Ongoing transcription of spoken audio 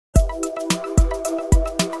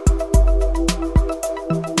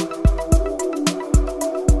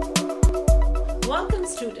Welcome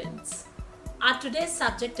students. Our today's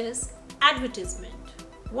subject is advertisement.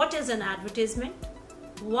 What is an advertisement?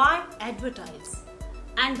 Why advertise?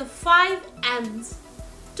 And the 5 M's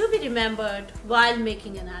to be remembered while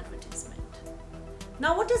making an advertisement.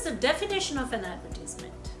 Now, what is the definition of an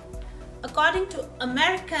advertisement? According to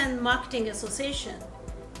American Marketing Association,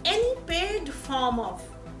 any paid form of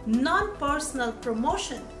non-personal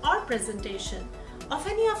promotion or presentation of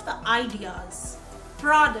any of the ideas,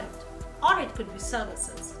 product, or it could be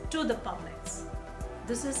services to the publics.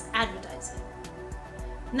 This is advertising.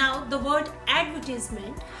 Now, the word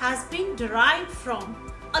advertisement has been derived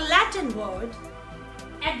from a Latin word,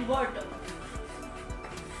 advertum.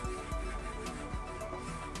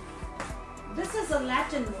 This is a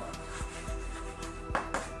Latin word.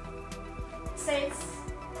 It says,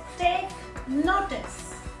 take notice.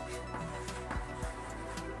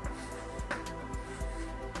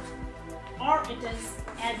 Or it is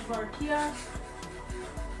advert here,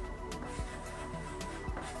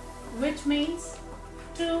 which means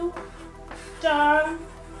to turn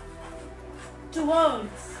towards.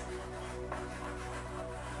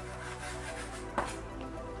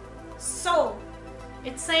 So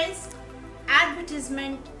it says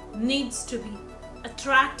advertisement needs to be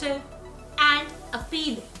attractive and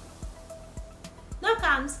appealing. Now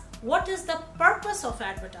comes, what is the purpose of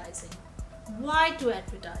advertising? Why to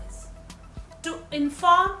advertise? To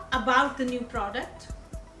inform about the new product,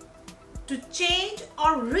 to change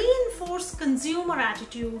or reinforce consumer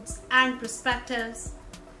attitudes and perspectives,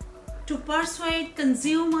 to persuade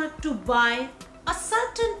consumer to buy a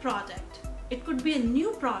certain product. It could be a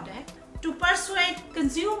new product, to persuade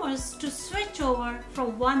consumers to switch over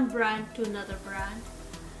from one brand to another brand,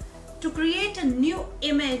 to create a new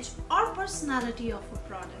image or personality of a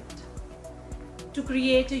product, to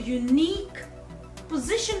create a unique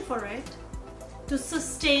position for it, to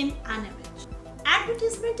sustain an image.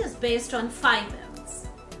 Advertisement is based on 5 M's.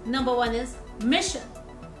 Number 1 is mission.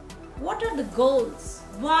 What are the goals?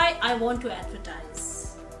 Why I want to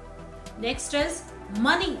advertise? Next is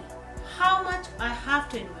money. How much I have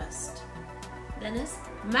to invest? Then is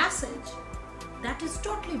message. That is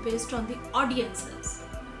totally based on the audiences.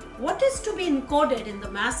 What is to be encoded in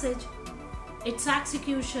the message? Its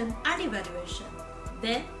execution and evaluation.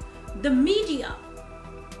 Then the media.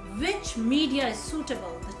 Which media is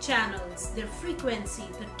suitable, the channels, their frequency,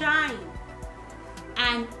 the time,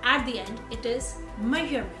 and at the end it is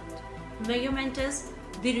measurement. Measurement is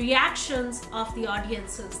the reactions of the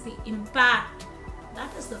audiences, the impact,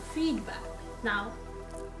 that is the feedback. Now,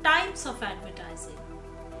 types of advertising.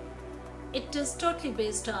 It is totally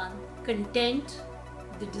based on content,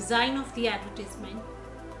 the design of the advertisement,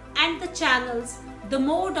 and the channels, the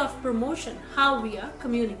mode of promotion, how we are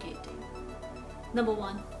communicating. Number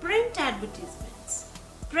 1, print advertisements.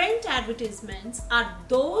 Print advertisements are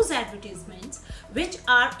those advertisements which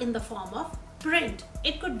are in the form of print.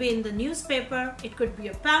 It could be in the newspaper, it could be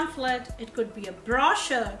a pamphlet, it could be a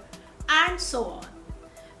brochure, and so on.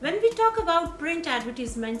 When we talk about print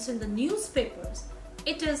advertisements in the newspapers,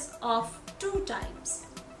 it is of 2 types.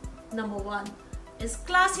 Number 1 is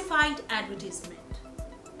classified advertisement,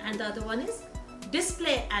 and the other one is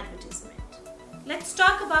display advertisement. Let's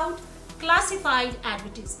talk about classified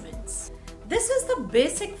advertisements. This is the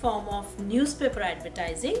basic form of newspaper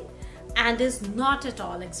advertising and is not at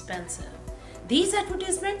all expensive. These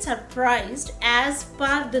advertisements are priced as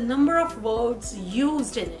per the number of words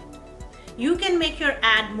used in it. You can make your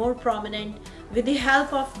ad more prominent with the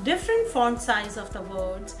help of different font size of the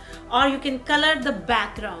words, or you can color the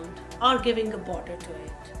background or giving a border to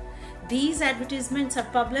it. These advertisements are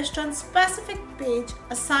published on specific page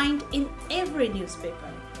assigned in every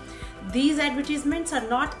newspaper. These advertisements are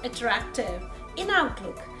not attractive in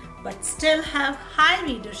outlook but still have high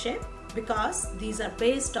readership because these are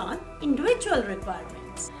based on individual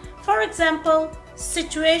requirements. For example,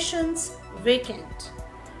 situations vacant,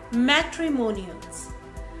 matrimonials,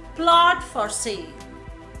 plot for sale,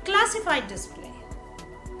 classified display.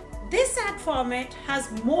 This ad format has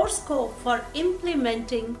more scope for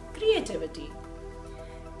implementing creativity.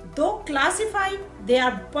 Though classified, they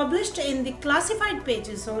are published in the classified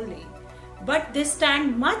pages only, but they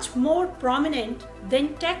stand much more prominent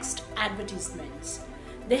than text advertisements.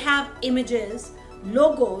 They have images,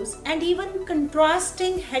 logos, and even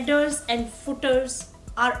contrasting headers and footers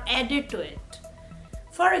are added to it.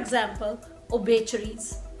 For example,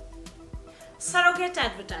 obituaries. Surrogate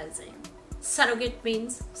advertising. Surrogate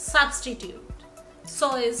means substitute.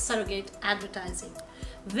 So is surrogate advertising.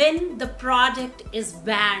 When the product is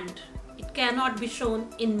banned it cannot be shown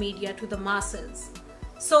in media to the masses.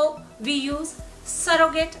 So we use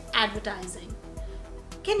surrogate advertising.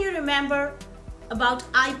 Can you remember about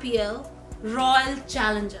IPL, Royal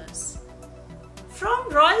Challengers? From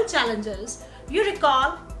Royal Challengers, you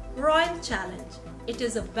recall Royal Challenge. It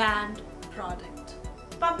is a banned product.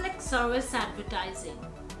 Public service advertising.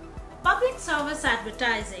 Public service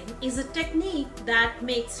advertising is a technique that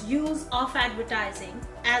makes use of advertising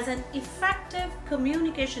as an effective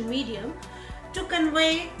communication medium to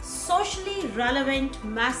convey socially relevant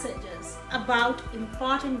messages about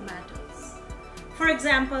important matters. For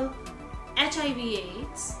example,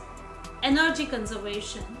 HIV/AIDS, energy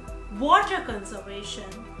conservation, water conservation.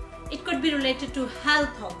 It could be related to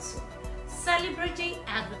health also. Celebrity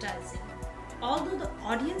advertising. Although the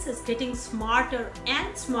audience is getting smarter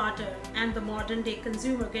and the modern day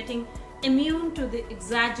consumer getting immune to the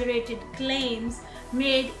exaggerated claims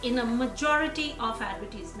made in a majority of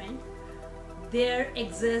advertisement, there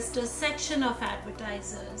exists a section of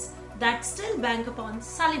advertisers that still bank upon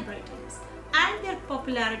celebrities and their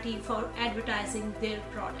popularity for advertising their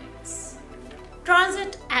products.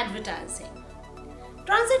 Transit advertising.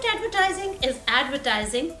 Transit advertising is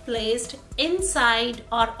advertising placed inside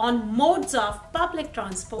or on modes of public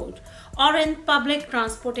transport or in public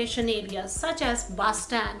transportation areas such as bus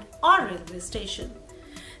stand or railway station.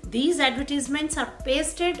 These advertisements are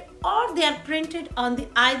pasted or they are printed on the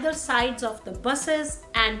either sides of the buses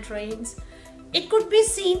and trains. It could be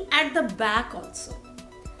seen at the back also.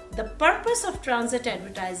 The purpose of transit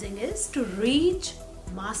advertising is to reach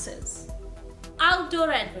masses.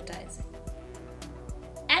 Outdoor advertising.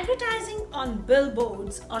 Advertising on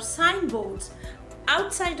billboards or signboards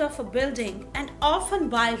outside of a building and often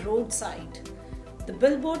by roadside. The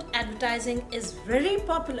billboard advertising is very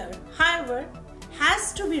popular, however,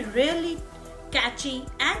 has to be really catchy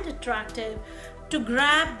and attractive to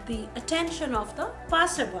grab the attention of the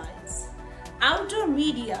passerbys. Outdoor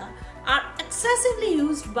media are excessively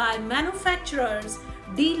used by manufacturers,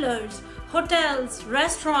 dealers, hotels,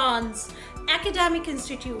 restaurants, academic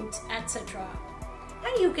institutes, etc.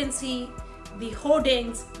 And you can see the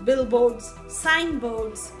hoardings, billboards,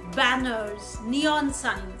 signboards, banners, neon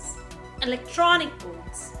signs, electronic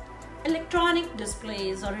boards, electronic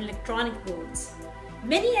displays or electronic boards.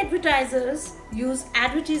 Many advertisers use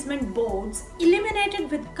advertisement boards illuminated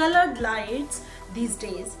with colored lights these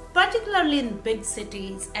days, particularly in big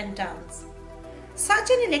cities and towns. Such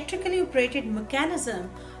an electrically operated mechanism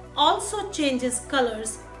also changes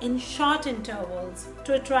colors in short intervals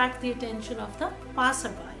to attract the attention of the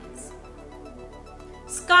passerbys.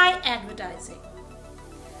 Sky advertising.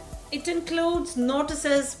 It includes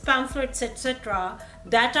notices, pamphlets, etc.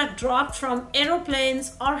 that are dropped from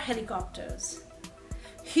aeroplanes or helicopters.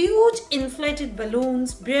 Huge inflated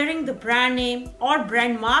balloons bearing the brand name or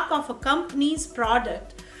brand mark of a company's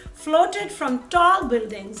product floated from tall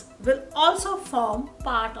buildings will also form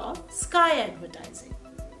part of sky advertising.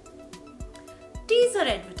 Teaser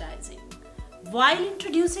advertising. While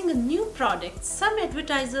introducing a new product, some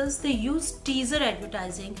advertisers they use teaser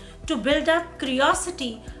advertising to build up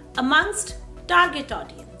curiosity amongst target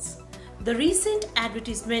audience. The recent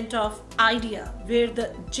advertisement of Idea, where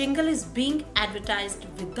the jingle is being advertised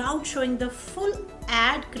without showing the full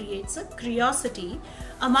ad, creates a curiosity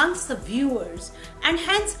amongst the viewers and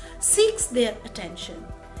hence seeks their attention.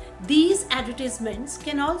 These advertisements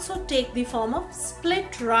can also take the form of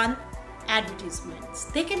split run advertisements.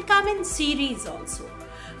 They can come in series also.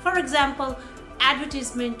 For example,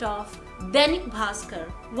 advertisement of Dainik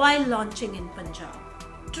Bhaskar while launching in Punjab.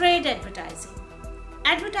 Trade advertising.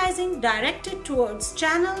 Advertising directed towards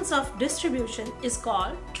channels of distribution is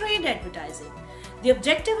called trade advertising. The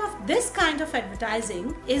objective of this kind of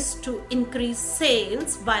advertising is to increase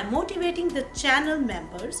sales by motivating the channel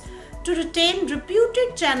members to retain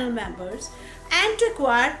reputed channel members and to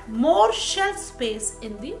acquire more shelf space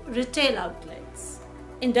in the retail outlets.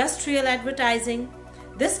 Industrial advertising.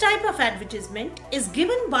 This type of advertisement is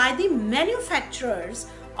given by the manufacturers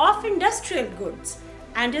of industrial goods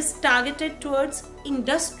and is targeted towards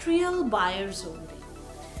industrial buyers only.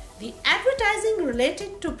 The advertising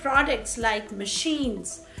related to products like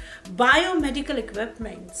machines, biomedical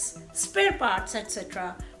equipments, spare parts,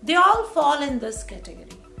 etc., they all fall in this category.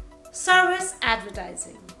 Service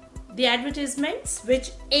advertising. The advertisements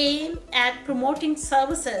which aim at promoting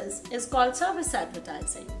services is called service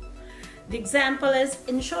advertising. The example is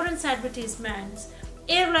insurance advertisements,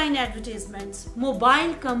 airline advertisements,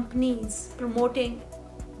 mobile companies promoting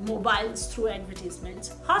mobiles through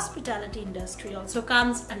advertisements. Hospitality industry also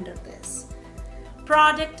comes under this.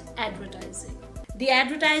 Product advertising. The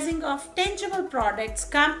advertising of tangible products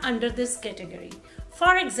come under this category.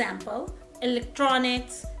 For example,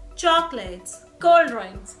 electronics, chocolates, cold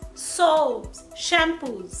drinks, soaps,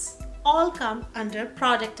 shampoos all come under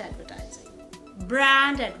product advertising.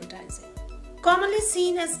 Brand advertising, commonly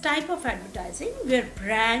seen as type of advertising where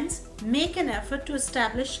brands make an effort to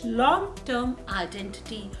establish long-term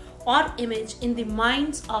identity or image in the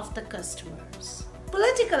minds of the customers.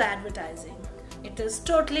 Political advertising, it is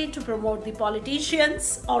totally to promote the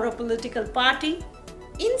politicians or a political party.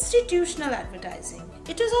 Institutional advertising,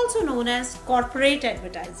 it is also known as corporate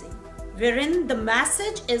advertising, wherein the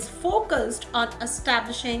message is focused on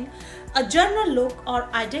establishing a general look or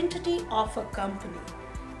identity of a company.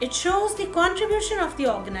 It shows the contribution of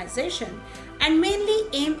the organization and mainly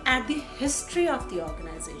aimed at the history of the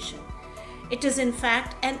organization. It is in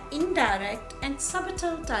fact an indirect and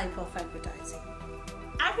subtle type of advertising.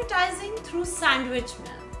 Advertising through sandwich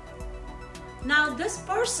man. Now this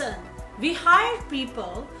person, we hire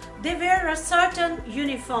people, they wear a certain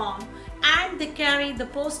uniform and they carry the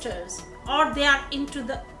posters, or they are into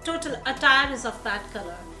the total attire is of that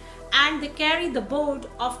color, and they carry the board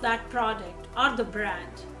of that product or the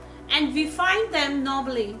brand. And we find them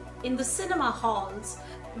normally in the cinema halls,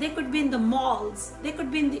 they could be in the malls, they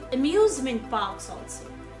could be in the amusement parks also.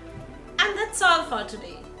 And that's all for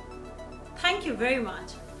today. Thank you very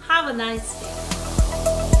much. Have a nice day.